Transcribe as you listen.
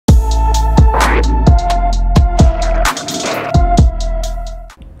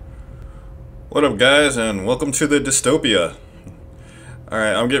What up, guys, and welcome to the dystopia.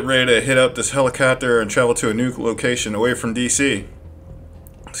 Alright, I'm getting ready to hit up this helicopter and travel to a new location away from DC.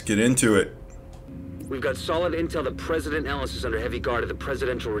 Let's get into it. We've got solid intel that President Ellis is under heavy guard at the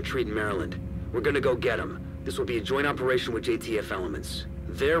presidential retreat in Maryland. We're gonna go get him. This will be a joint operation with JTF elements.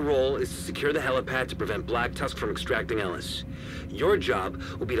 Their role is to secure the helipad to prevent Black Tusk from extracting Ellis. Your job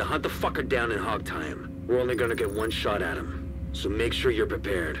will be to hunt the fucker down and hog tie him. We're only gonna get one shot at him. So make sure you're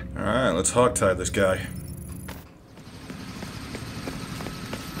prepared. Alright, let's hogtie this guy.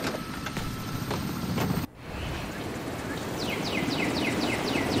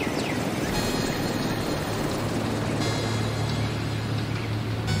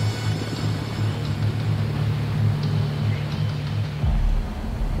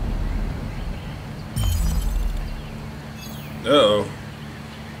 Uh-oh.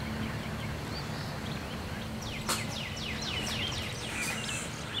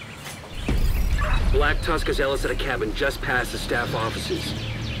 Black Tusk has Ellis at a cabin just past the staff offices.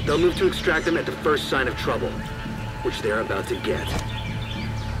 They'll move to extract him at the first sign of trouble, which they're about to get.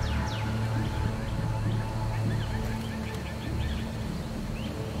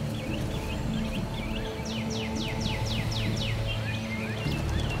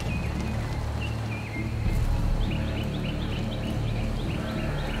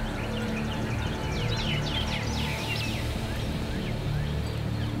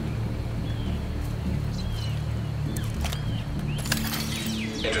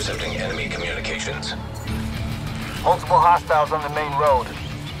 Intercepting enemy communications. Multiple hostiles on the main road.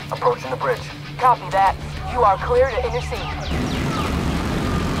 Approaching the bridge. Copy that. You are clear to intercede.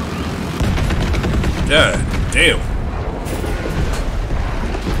 God damn.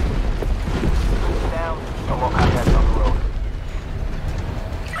 Down. No more contacts on the road.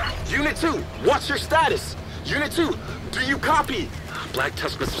 Unit 2, what's your status? Unit 2, do you copy? Black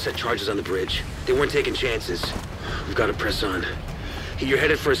Tusk must have set charges on the bridge. They weren't taking chances. We've got to press on. You're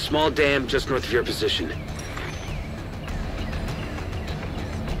headed for a small dam just north of your position.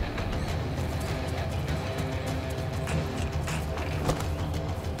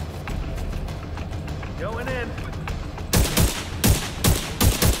 Going in.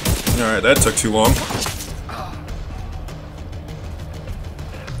 Alright, that took too long.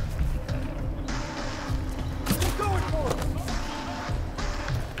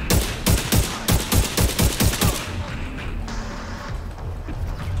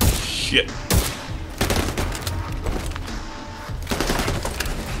 Shit.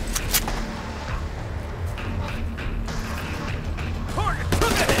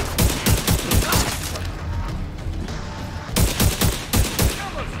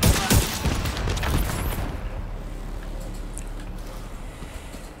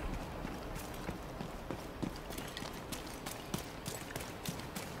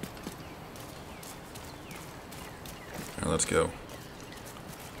 Now let's go.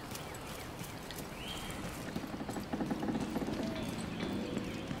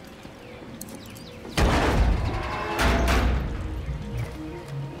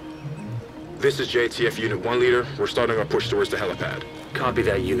 This is JTF Unit 1 Leader. We're starting our push towards the helipad. Copy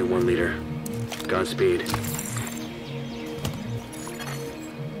that, Unit 1 Leader. Godspeed.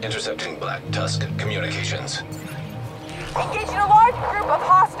 Intercepting Black Tusk communications. Engaging a large group of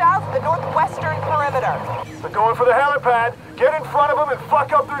hostiles at the northwestern perimeter. They're going for the helipad. Get in front of them and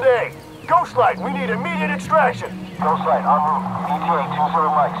fuck up their day. Ghostlight, we need immediate extraction. Ghostlight, en route. ETA 20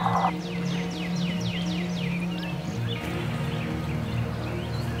 mics.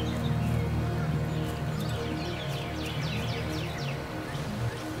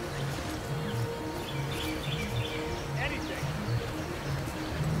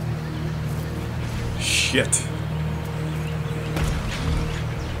 Shit.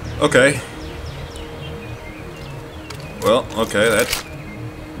 Okay. Well, okay, that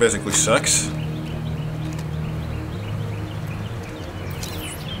basically sucks.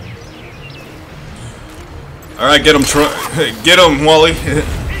 Alright, get him, get him, Wally.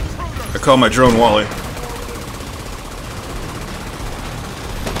 I call my drone Wally.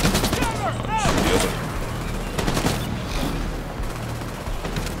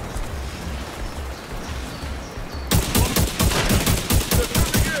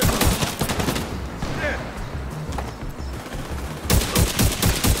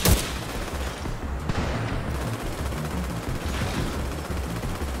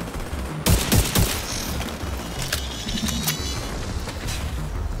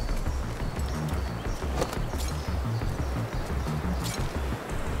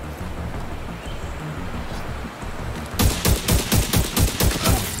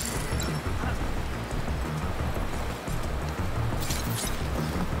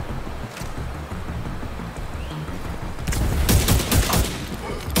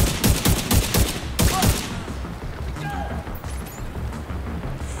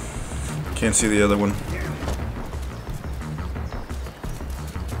 Can't see the other one.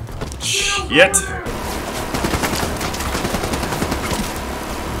 Shit!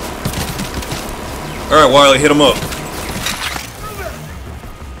 Alright, Wiley, hit him up.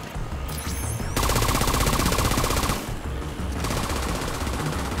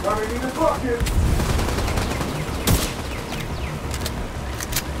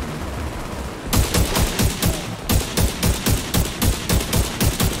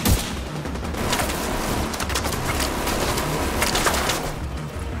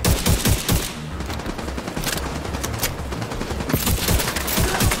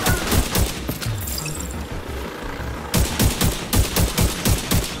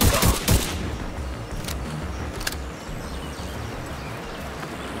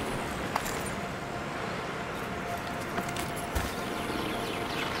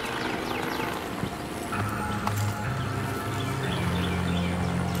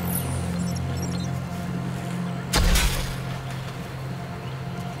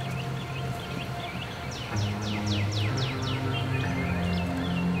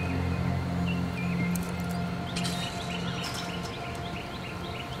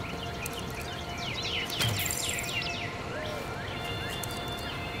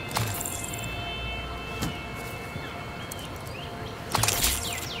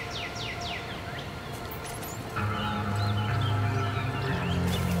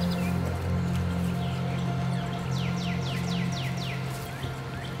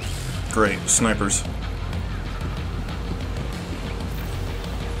 Great, snipers.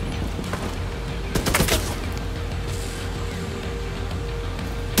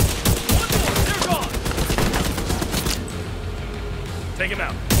 Take him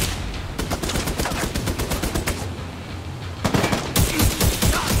out.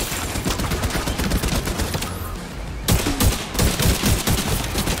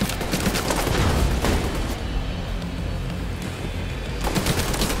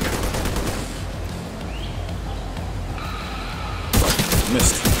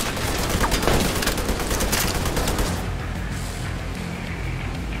 Missed.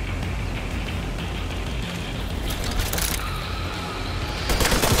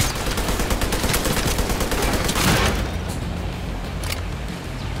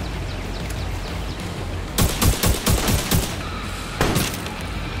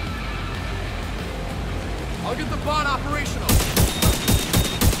 I'll get the bot operational.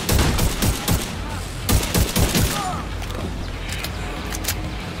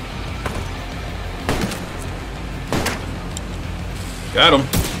 Got him.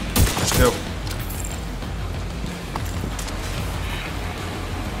 Let's go.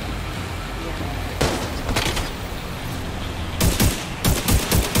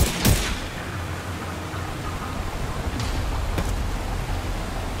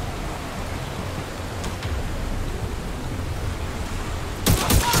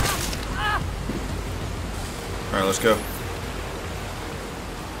 All right, let's go.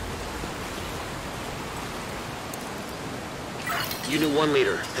 Unit 1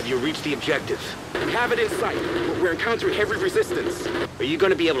 leader, have you reached the objective? We have it in sight, but we're encountering heavy resistance. Are you going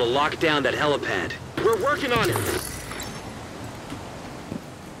to be able to lock down that helipad? We're working on it.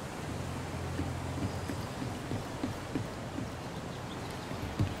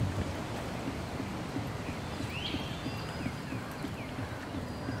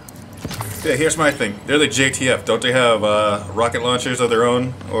 Yeah, here's my thing. They're the JTF. Don't they have rocket launchers of their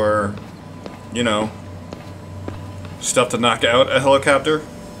own? Or, you know, stuff to knock out a helicopter?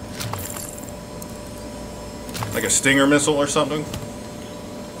 Like a Stinger missile or something?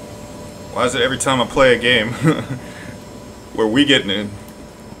 Why is it every time I play a game where we get in?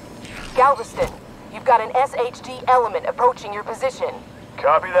 Galveston, you've got an SHD element approaching your position.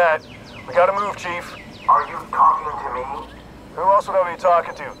 Copy that. We gotta move, Chief. Are you talking to me? Who else would I be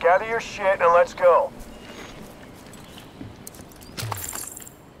talking to? Gather your shit and let's go.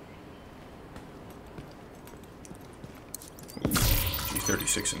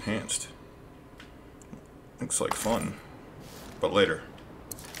 G36 enhanced. Looks like fun. But later.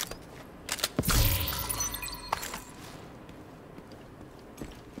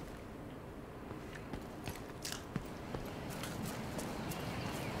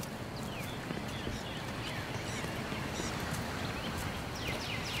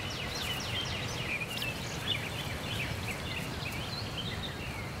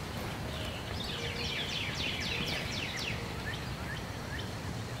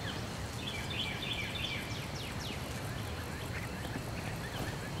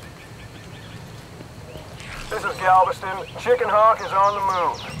 This is Galveston. Chicken Hawk is on the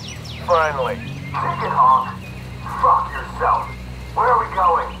move. Finally. Chicken Hawk? Fuck yourself. Where are we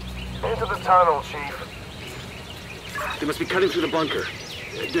going? Into the tunnel, Chief. They must be cutting through the bunker.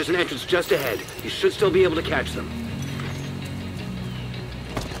 There's an entrance just ahead. You should still be able to catch them.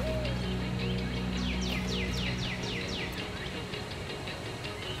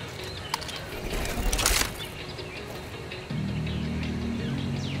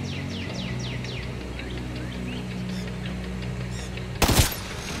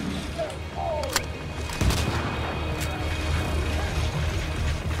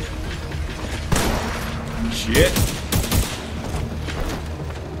 Shit.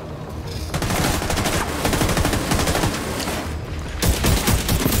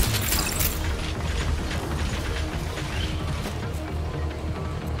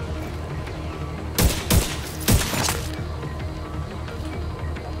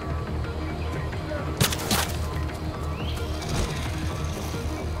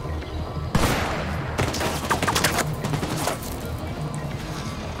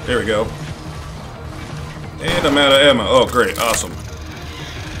 There we go. And I'm out of ammo. Oh, great. Awesome.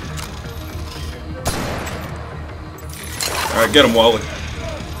 Alright, get him, Wally.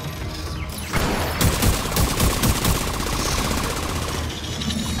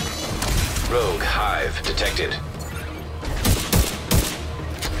 Rogue Hive detected.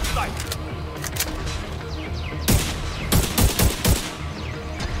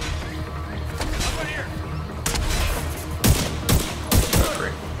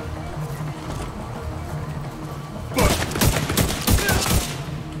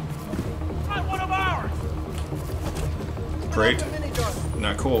 Great.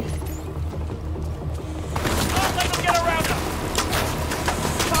 Not cool.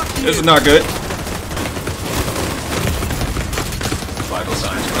 This is not good. Vital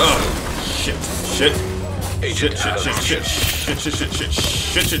signs. Oh, shit. Shit. Agent Shit.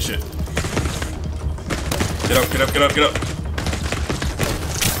 Get up.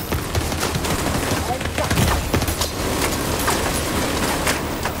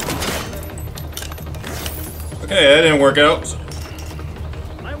 Okay, that didn't work out.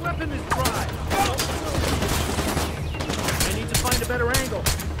 My weapon is dry. I need to find a better angle.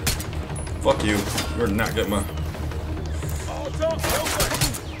 Fuck you. You're not getting my... Oh, don't go.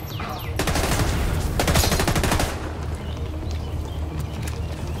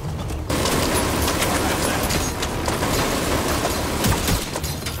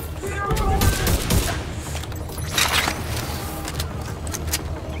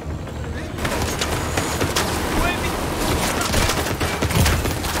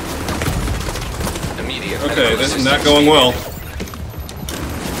 Okay, this is not going well.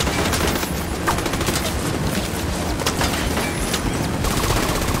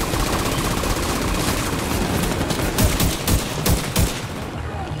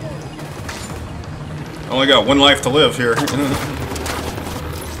 Only got one life to live here.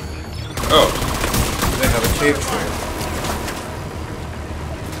 Oh, they have a cave trail.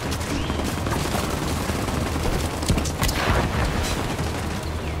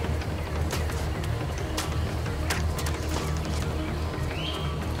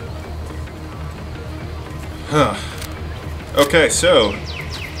 Huh. Okay, so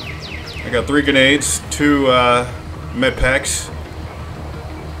I got 3 grenades, 2 med packs.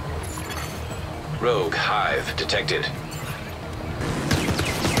 Rogue Hive detected.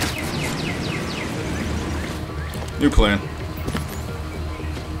 New plan.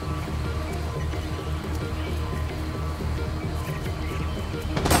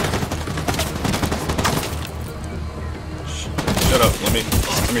 Shut up. Let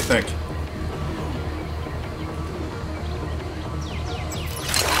me think.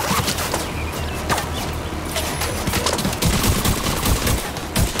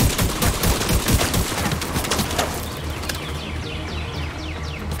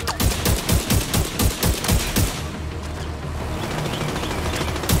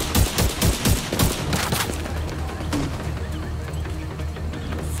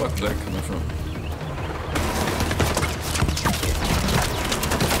 Fuck that coming from?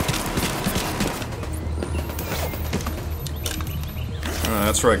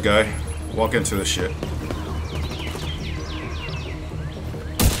 That's right, guy. Walk into this shit.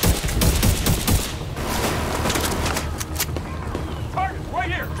 Target,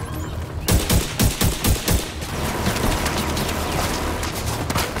 right here.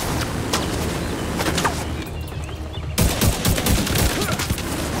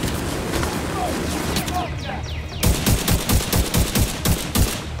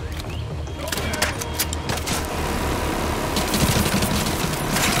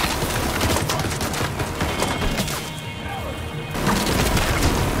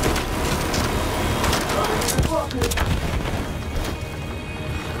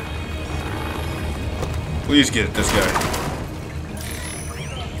 Please get it, this guy.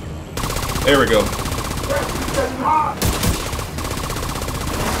 There we go.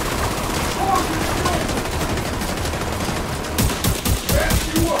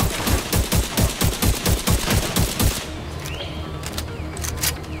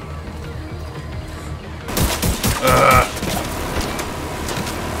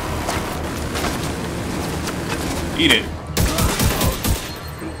 Eat it.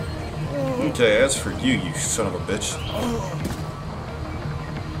 Okay, that's for you, you son of a bitch.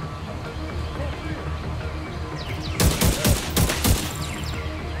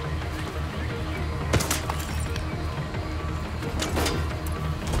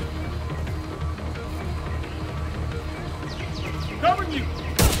 Cover you!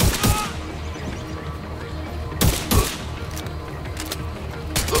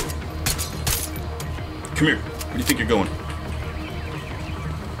 Come here. Where do you think you're going?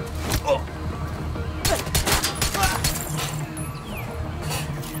 Oh.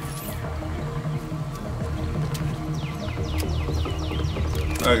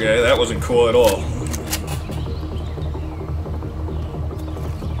 Okay, that wasn't cool at all.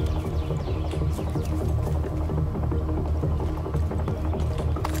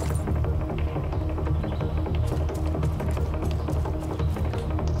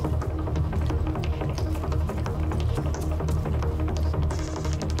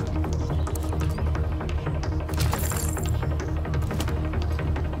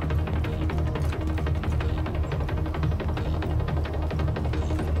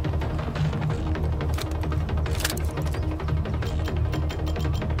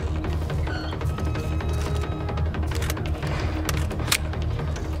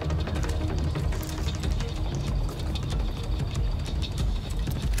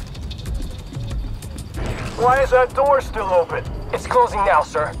 Why is that door still open? It's closing now,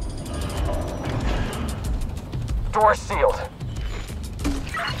 sir. Door sealed.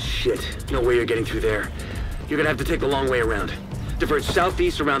 Shit. No way you're getting through there. You're gonna have to take the long way around. Divert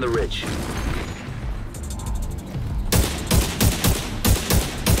southeast around the ridge.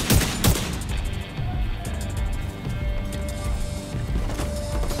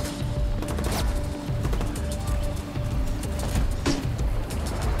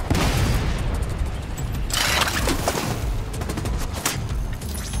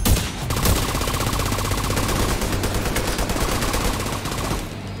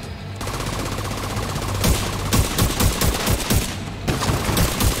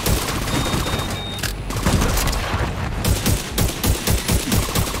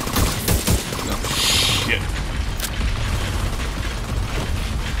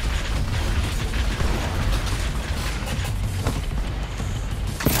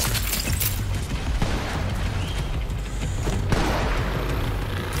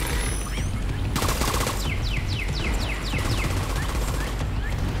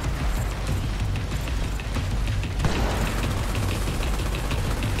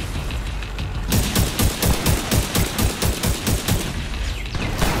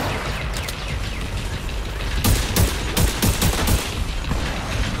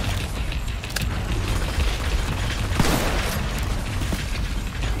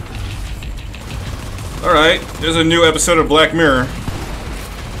 Alright, there's a new episode of Black Mirror.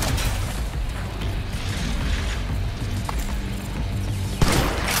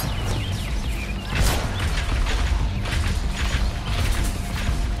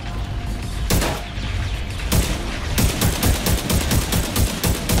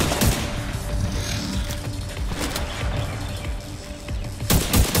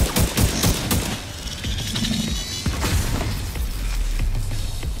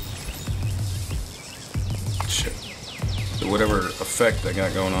 Whatever effect I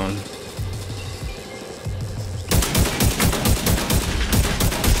got going on.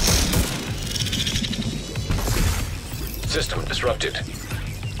 System disrupted.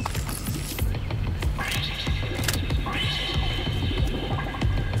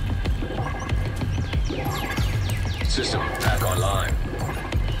 System back online.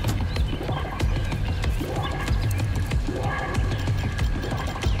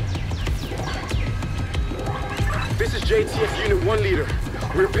 This is JTF Unit 1 leader.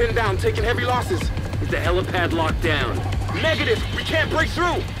 We're pinned down, taking heavy losses. Is the helipad locked down? Negative! We can't break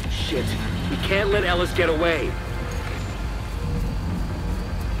through! Shit. We can't let Ellis get away.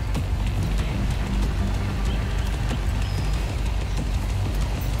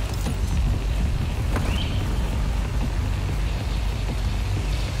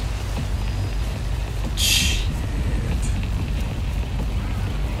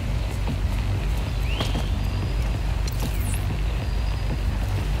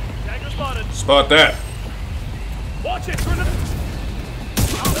 Spot that. Watch it! Turn it!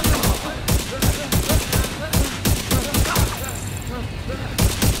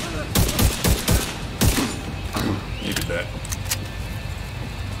 Needed that.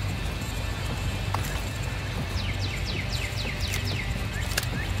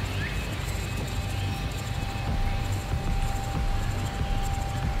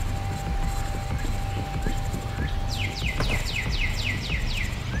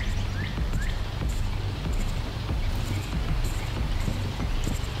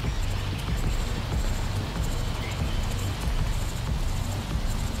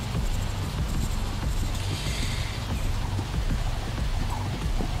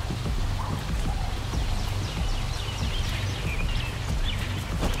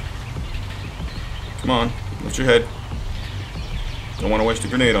 Come on, lift your head. Don't want to waste a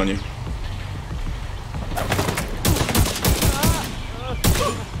grenade on you.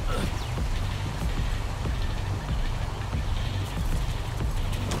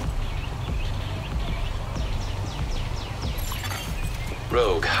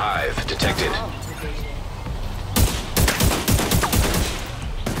 Rogue hive detected.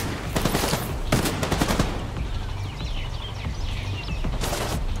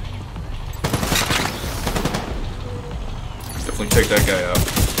 Definitely take that guy out.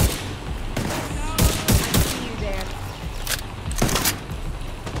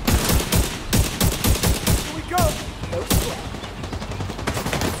 Here we go! No sweat.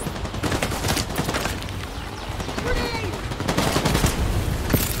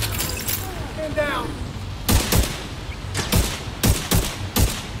 Man down!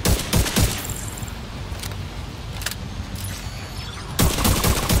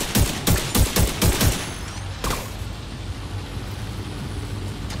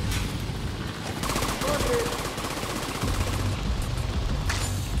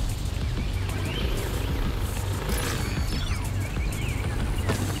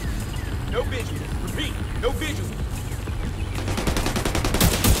 No visual. Repeat, no visual.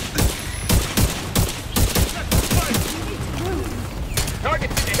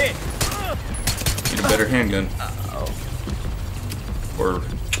 Target hit. Need a better handgun. Or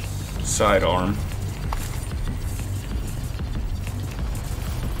sidearm.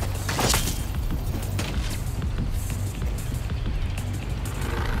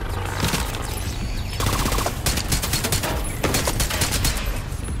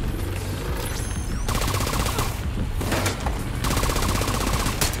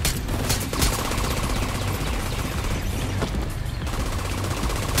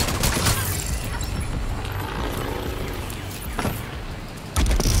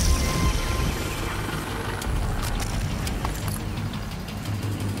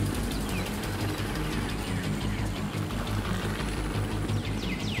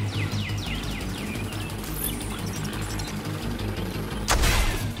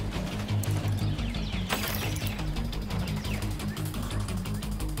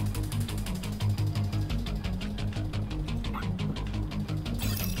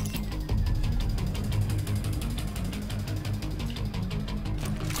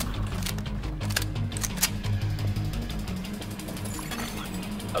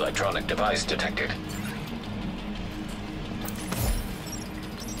 Electronic device detected.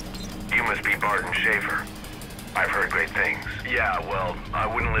 You must be Barton Schaefer. I've heard great things. Yeah, well, I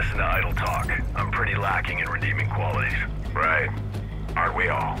wouldn't listen to idle talk. I'm pretty lacking in redeeming qualities. Right. Aren't we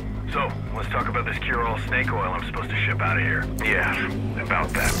all? So, let's talk about this cure-all snake oil I'm supposed to ship out of here. Yes, about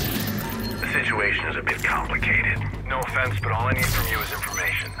that. The situation is a bit complicated. No offense, but all I need from you is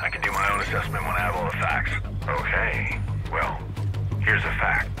information. I can do my own assessment when I have all the facts. Okay. Well, here's a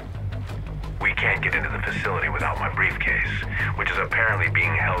fact. We can't get into the facility without my briefcase, which is apparently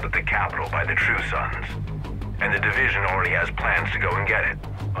being held at the Capitol by the True Sons. And the Division already has plans to go and get it.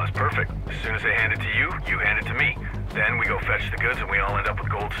 Well, that's perfect. As soon as they hand it to you, you hand it to me. Then we go fetch the goods and we all end up with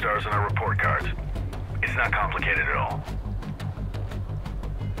gold stars on our report cards. It's not complicated at all.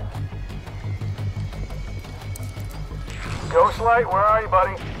 Ghostlight, where are you,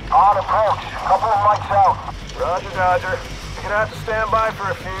 buddy? On approach. Couple of lights out. Roger, Dodger. You're gonna have to stand by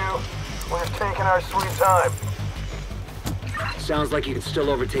for a few. We're just taking our sweet time. Sounds like you can still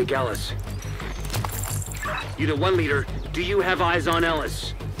overtake Ellis. Unit 1 leader, do you have eyes on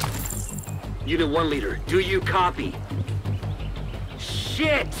Ellis? Unit 1 leader, do you copy?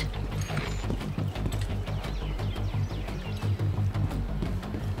 Shit!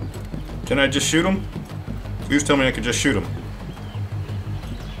 Can I just shoot him? Please tell me I can just shoot him.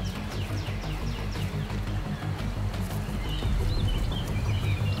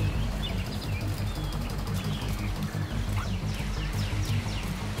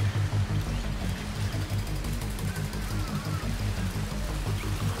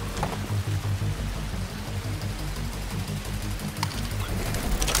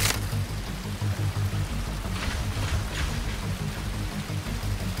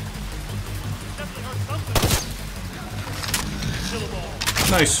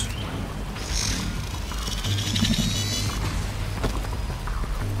 Nice.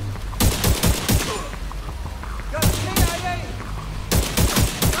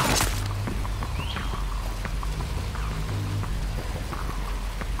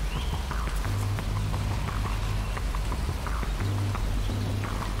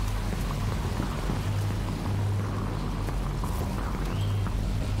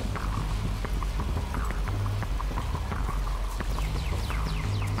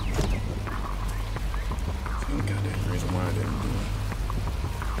 Goddamn reason why I didn't do it.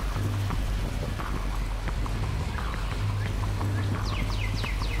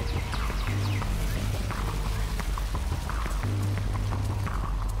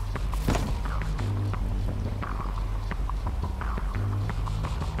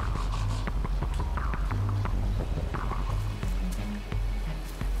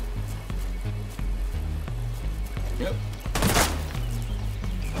 Yep.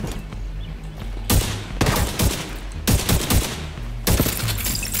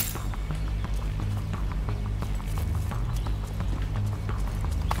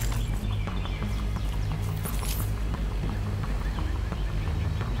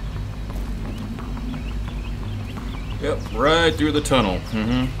 Yep, right through the tunnel.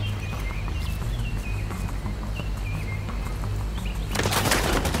 Mm-hmm.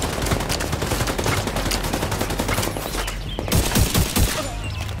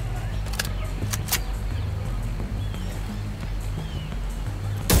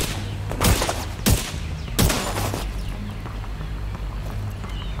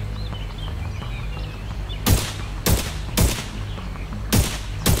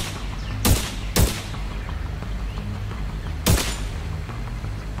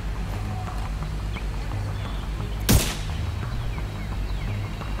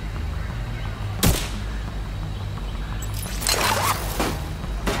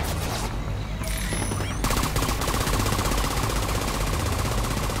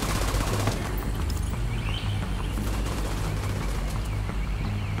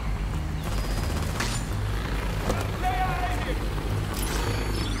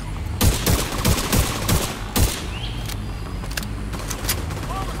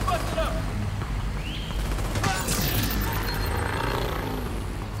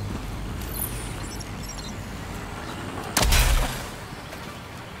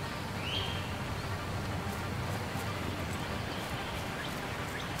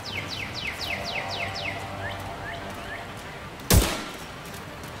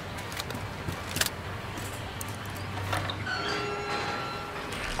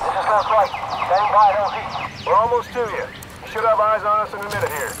 That's right. Stand by, LZ. We're almost to you. You should have eyes on us in a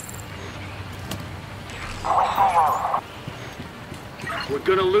minute here. We see you. We're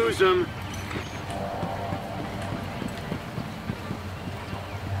gonna lose them.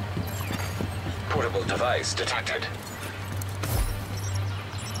 Portable device detected.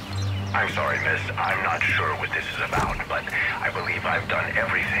 I'm sorry, miss. I'm not sure what this is about, but I believe I've done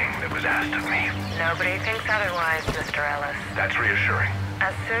everything that was asked of me. Nobody thinks otherwise, Mr. Ellis. That's reassuring.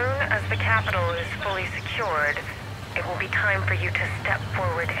 As soon as the capital is fully secured, it will be time for you to step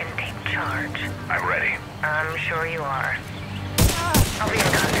forward and take charge. I'm ready. I'm sure you are. I'll be in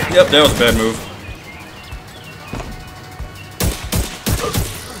contact. Yep, that was a bad move.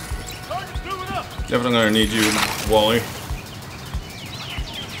 Definitely gonna need you, Wally.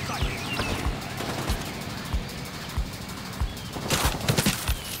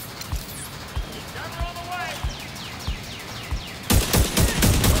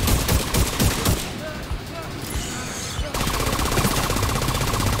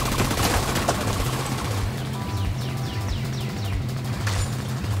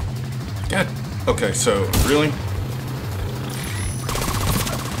 God. Okay, so really?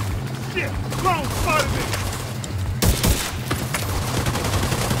 Yeah, wrong side of it.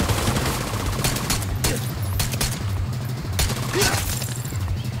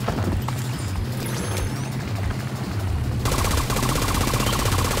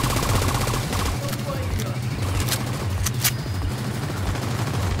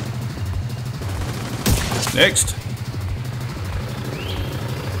 Next.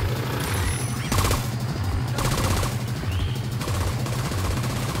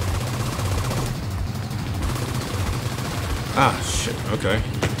 Ah, shit, okay.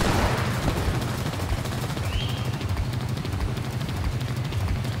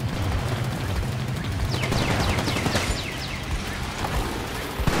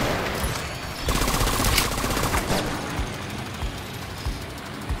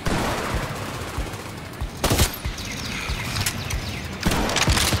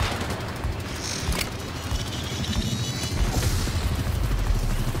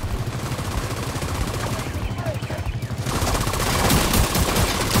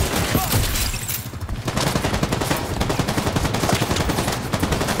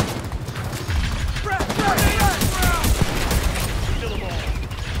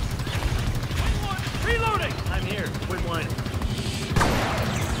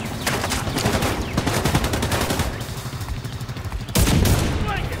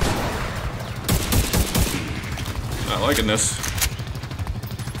 Not liking this.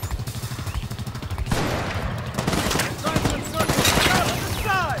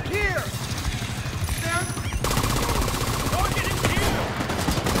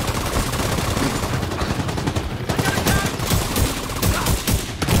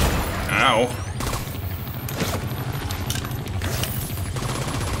 Ow.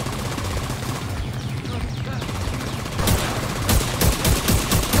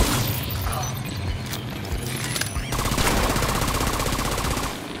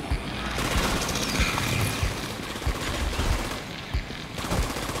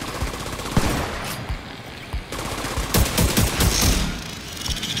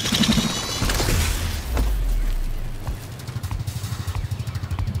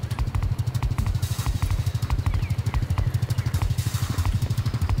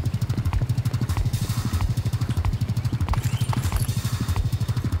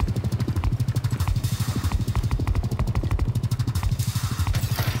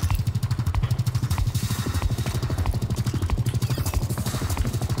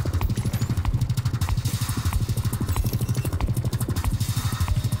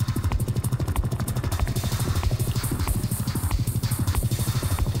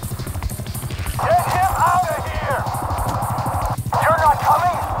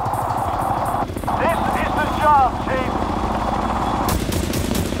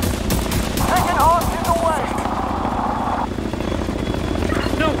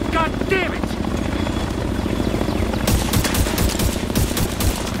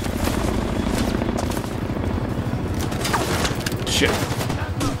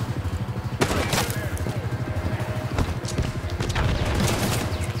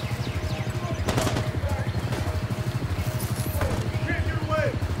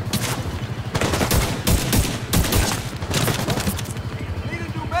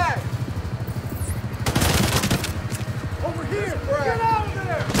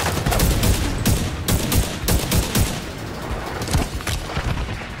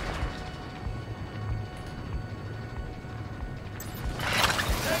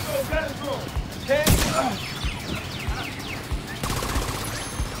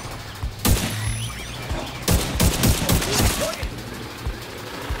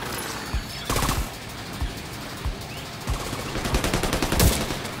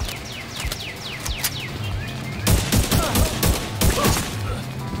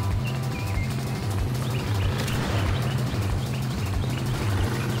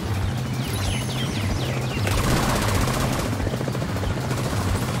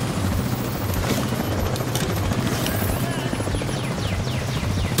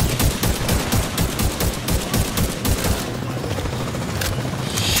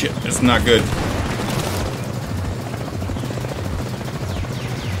 It's not good.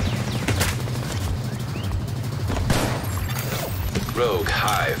 Rogue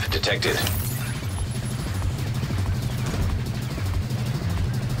hive detected.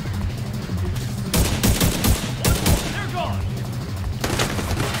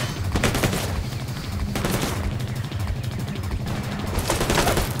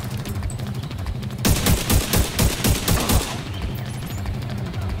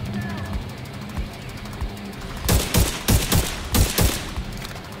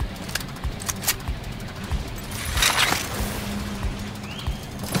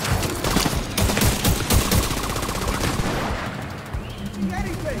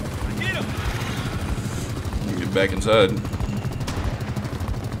 Get back inside.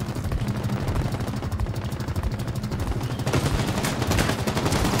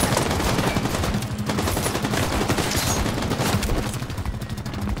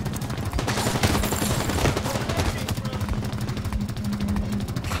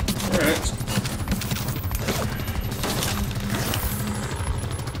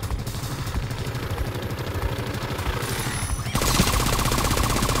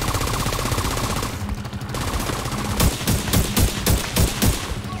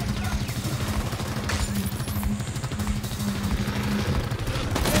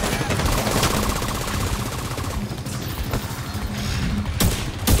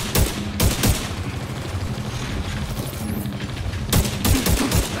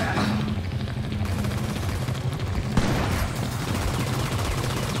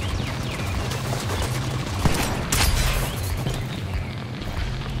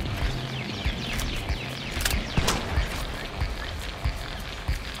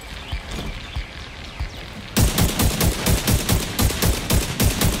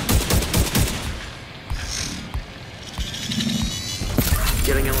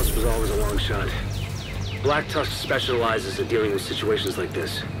 Getting Ellis was always a long shot. Black Tusk specializes in dealing with situations like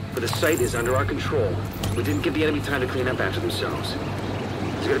this. but the site is under our control. We didn't give the enemy time to clean up after themselves.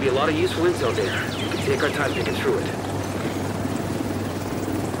 There's gonna be a lot of useful intel there. We can take our time picking through it.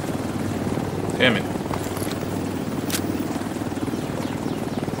 Damn it.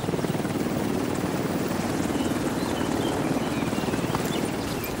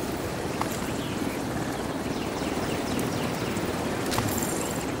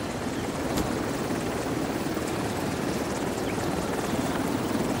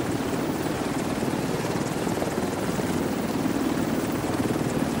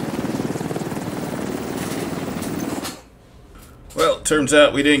 Well, turns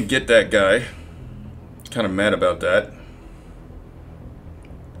out we didn't get that guy. Kind of mad about that.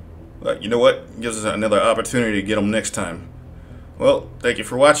 But you know what? Gives us another opportunity to get him next time. Well, thank you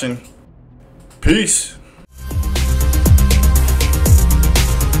for watching. Peace!